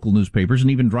local newspapers and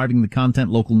even driving the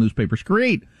content local newspapers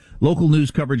create. Local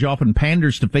news coverage often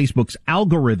panders to Facebook's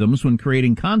algorithms when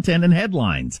creating content and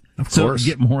headlines. Of course. So to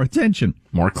get more attention.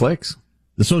 More clicks.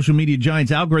 The social media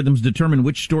giant's algorithms determine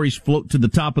which stories float to the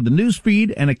top of the news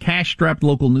feed, and a cash-strapped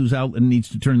local news outlet needs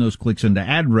to turn those clicks into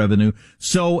ad revenue.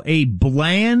 So a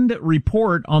bland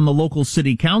report on the local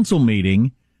city council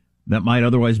meeting that might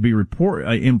otherwise be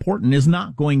important is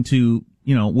not going to,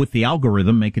 with the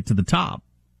algorithm, make it to the top.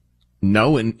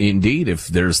 No, indeed, if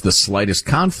there's the slightest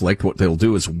conflict, what they'll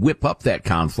do is whip up that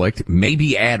conflict,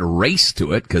 maybe add race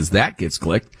to it, because that gets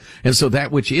clicked, and so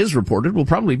that which is reported will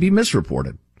probably be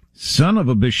misreported. Son of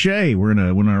a bichet, we're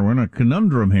in a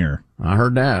conundrum here. I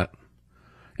heard that.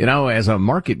 As a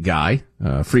market guy,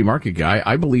 free market guy,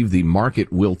 I believe the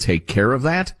market will take care of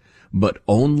that, but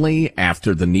only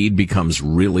after the need becomes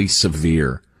really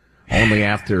severe. Only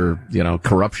after,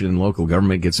 corruption in local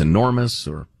government gets enormous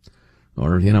or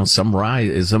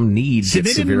some need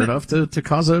gets severe enough to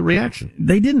cause a reaction.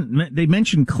 They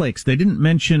mentioned clicks. They didn't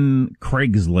mention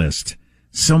Craigslist.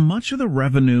 So much of the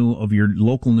revenue of your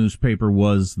local newspaper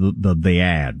was the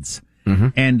ads. Mm-hmm.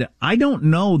 And I don't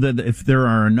know that if there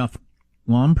are enough,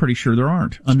 well, I'm pretty sure there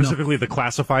aren't. Specifically the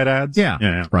classified ads?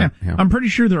 Yeah. Right. Yeah. I'm pretty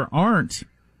sure there aren't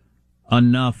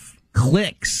enough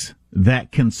clicks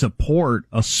that can support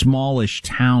a smallish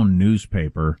town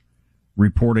newspaper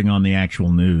reporting on the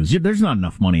actual news. There's not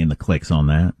enough money in the clicks on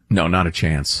that. No, not a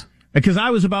chance. Because I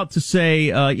was about to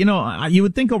say, you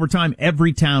would think over time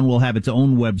every town will have its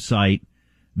own website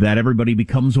that everybody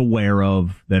becomes aware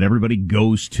of, that everybody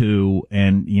goes to,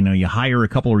 and, you hire a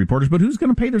couple of reporters, but who's going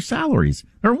to pay their salaries?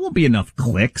 There won't be enough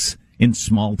clicks in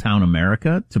small town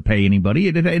America to pay anybody.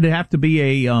 It'd have to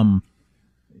be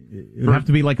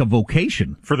like a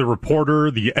vocation. For the reporter,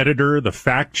 the editor, the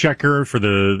fact checker, for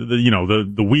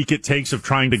the week it takes of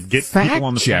trying to get people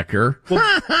on the checker. Well,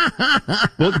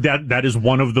 that is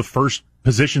one of the first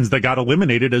positions that got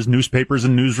eliminated as newspapers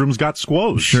and newsrooms got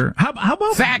squozed. Sure. How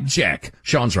about fact check?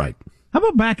 Sean's right. How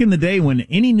about back in the day when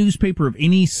any newspaper of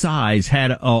any size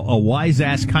had a wise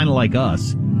ass kind of like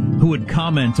us who would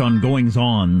comment on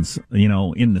goings-ons,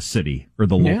 in the city or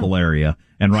the local area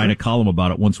and write a column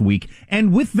about it once a week.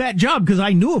 And with that job, because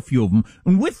I knew a few of them,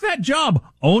 and with that job,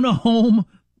 own a home,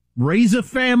 raise a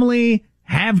family,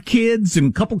 have kids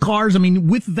and a couple cars. I mean,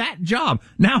 with that job,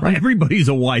 now everybody's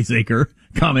a wiseacre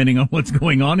commenting on what's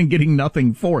going on and getting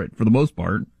nothing for it for the most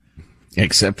part.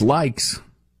 Except likes.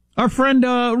 Our friend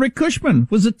Rick Cushman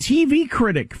was a TV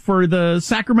critic for the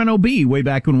Sacramento Bee way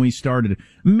back when we started.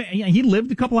 He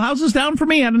lived a couple of houses down from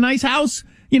me, had a nice house,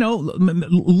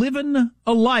 living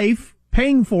a life,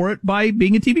 paying for it by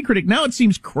being a TV critic. Now it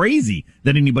seems crazy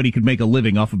that anybody could make a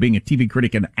living off of being a TV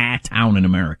critic in a town in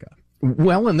America.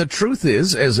 Well, and the truth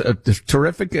is, as a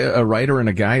terrific writer and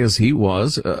a guy as he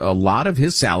was, a lot of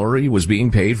his salary was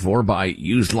being paid for by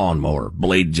used lawnmower,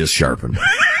 blade just sharpened.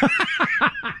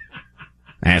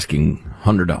 Asking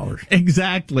 $100.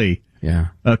 Exactly. Yeah.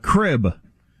 A crib,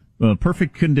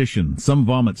 perfect condition, some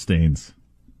vomit stains.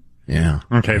 Yeah.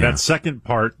 Okay, that second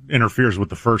part interferes with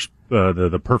the first,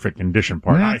 the perfect condition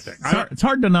part, I think. It's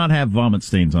hard to not have vomit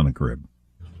stains on a crib.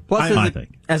 Plus, I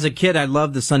think. As a kid, I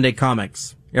loved the Sunday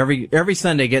comics. Every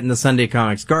Sunday, getting the Sunday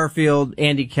comics. Garfield,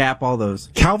 Andy Capp, all those.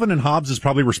 Calvin and Hobbes is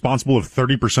probably responsible of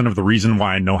 30% of the reason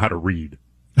why I know how to read.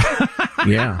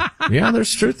 Yeah,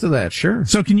 there's truth to that, sure.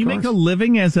 So can you make a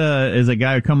living as a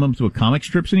guy who comes up with comic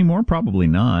strips anymore? Probably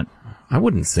not. I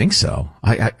wouldn't think so.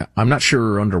 I'm not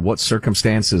sure under what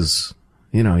circumstances,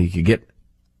 you could get.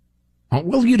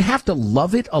 Well, you'd have to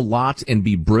love it a lot and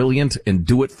be brilliant and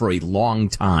do it for a long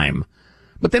time.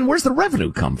 But then where's the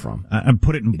revenue come from? I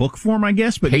put it in book form, I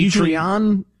guess, but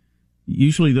Patreon?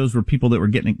 Usually those were people that were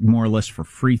getting it more or less for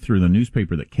free through the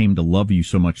newspaper that came to love you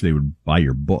so much they would buy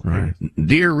your book. Right.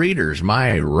 Dear readers,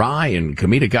 my wry and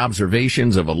comedic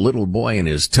observations of a little boy and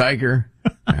his tiger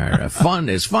are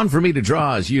as fun for me to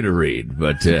draw as you to read,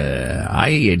 but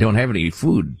I don't have any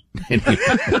food. and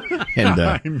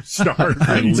I'm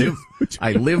starving.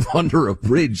 I live under a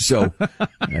bridge, so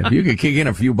if you could kick in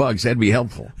a few bucks, that'd be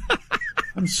helpful.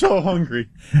 I'm so hungry.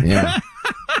 Yeah.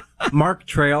 Mark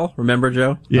Trail, remember,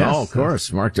 Joe? Yes. Oh, of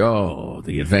course. Mark,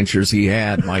 the adventures he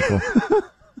had, Michael.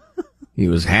 He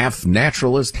was half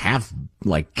naturalist, half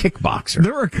like kickboxer.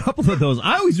 There were a couple of those.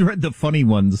 I always read the funny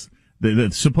ones, the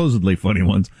supposedly funny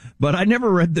ones, but I never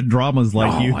read the dramas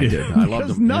like you did. I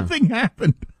loved them. Nothing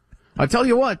happened. I tell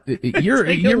you what,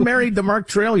 you're married to Mark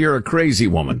Trail, you're a crazy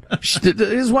woman.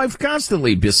 His wife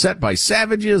constantly beset by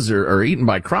savages or eaten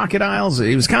by crocodiles.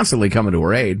 He was constantly coming to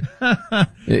her aid.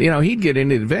 He'd get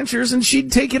into adventures and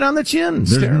she'd take it on the chin.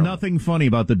 There's nothing funny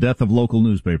about the death of local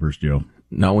newspapers, Joe.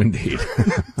 No, indeed.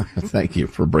 Thank you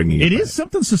for bringing it. It is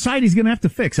something society's going to have to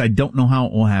fix. I don't know how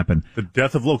it will happen. The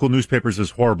death of local newspapers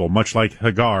is horrible, much like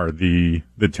Hagar, the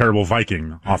terrible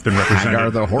Viking, often represented.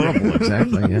 Hagar the horrible,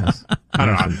 exactly, yes. I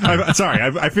don't know. Sorry,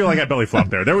 I feel like I belly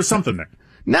flopped there. There was something there.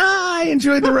 Nah, I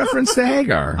enjoyed the reference to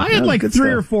Hagar. I had like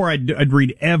three or four I'd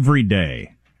read every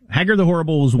day. Hagar the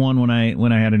Horrible was one when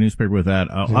I had a newspaper with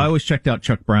that. I always checked out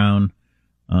Chuck Brown.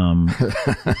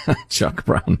 Chuck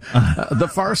Brown. The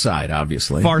Far Side,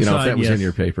 obviously. Far Side, if that was yes. in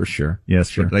your paper, sure. Yes,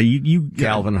 sure.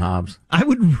 Calvin Hobbes. I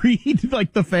would read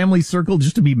like The Family Circle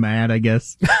just to be mad, I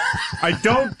guess. I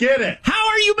don't get it. How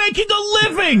are you making a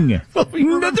living?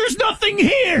 There's nothing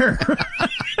here.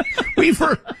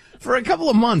 For a couple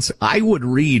of months, I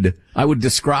would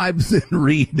describe and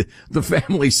read The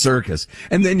Family Circus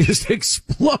and then just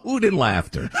explode in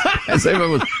laughter. As if it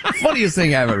was the funniest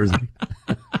thing I've ever seen.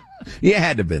 You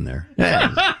had to have been there.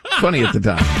 Yeah, funny at the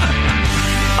time.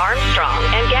 Armstrong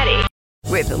and Getty.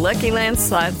 With the Lucky Land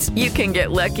Slots, you can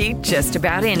get lucky just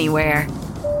about anywhere.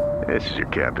 This is your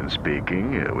captain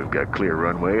speaking. We've got clear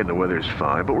runway and the weather's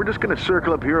fine, but we're just going to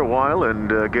circle up here a while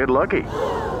and get lucky.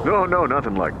 No,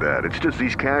 nothing like that. It's just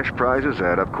these cash prizes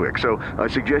add up quick. So I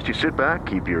suggest you sit back,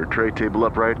 keep your tray table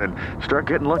upright, and start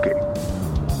getting lucky.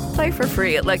 Play for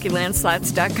free at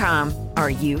LuckyLandSlots.com.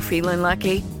 Are you feeling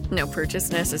lucky? No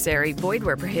purchase necessary. Void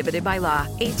where prohibited by law.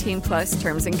 18+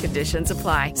 terms and conditions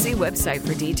apply. See website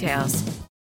for details.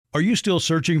 Are you still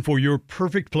searching for your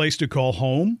perfect place to call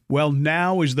home? Well,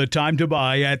 now is the time to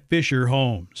buy at Fisher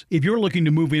Homes. If you're looking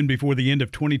to move in before the end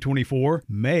of 2024,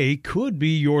 May could be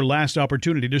your last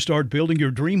opportunity to start building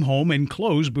your dream home and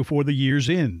close before the year's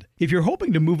end. If you're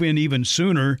hoping to move in even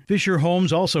sooner, Fisher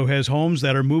Homes also has homes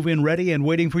that are move-in ready and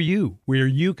waiting for you, where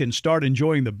you can start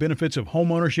enjoying the benefits of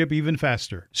homeownership even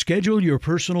faster. Schedule your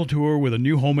personal tour with a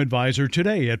new home advisor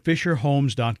today at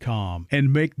FisherHomes.com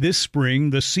and make this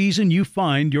spring the season you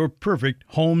find your perfect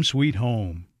home sweet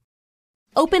home.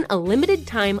 Open a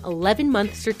limited-time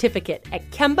 11-month certificate at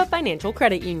Kemba Financial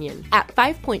Credit Union. At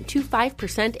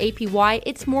 5.25% APY,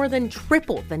 it's more than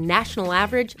triple the national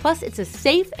average, plus it's a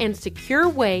safe and secure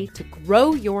way to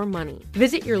grow your money.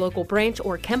 Visit your local branch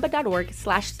or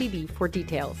kemba.org/CD for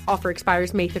details. Offer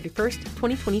expires May 31st,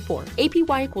 2024.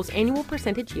 APY equals annual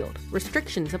percentage yield.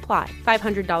 Restrictions apply.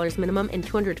 $500 minimum and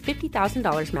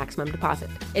 $250,000 maximum deposit.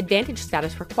 Advantage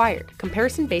status required.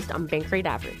 Comparison based on bank rate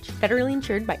average. Federally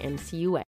insured by NCUA.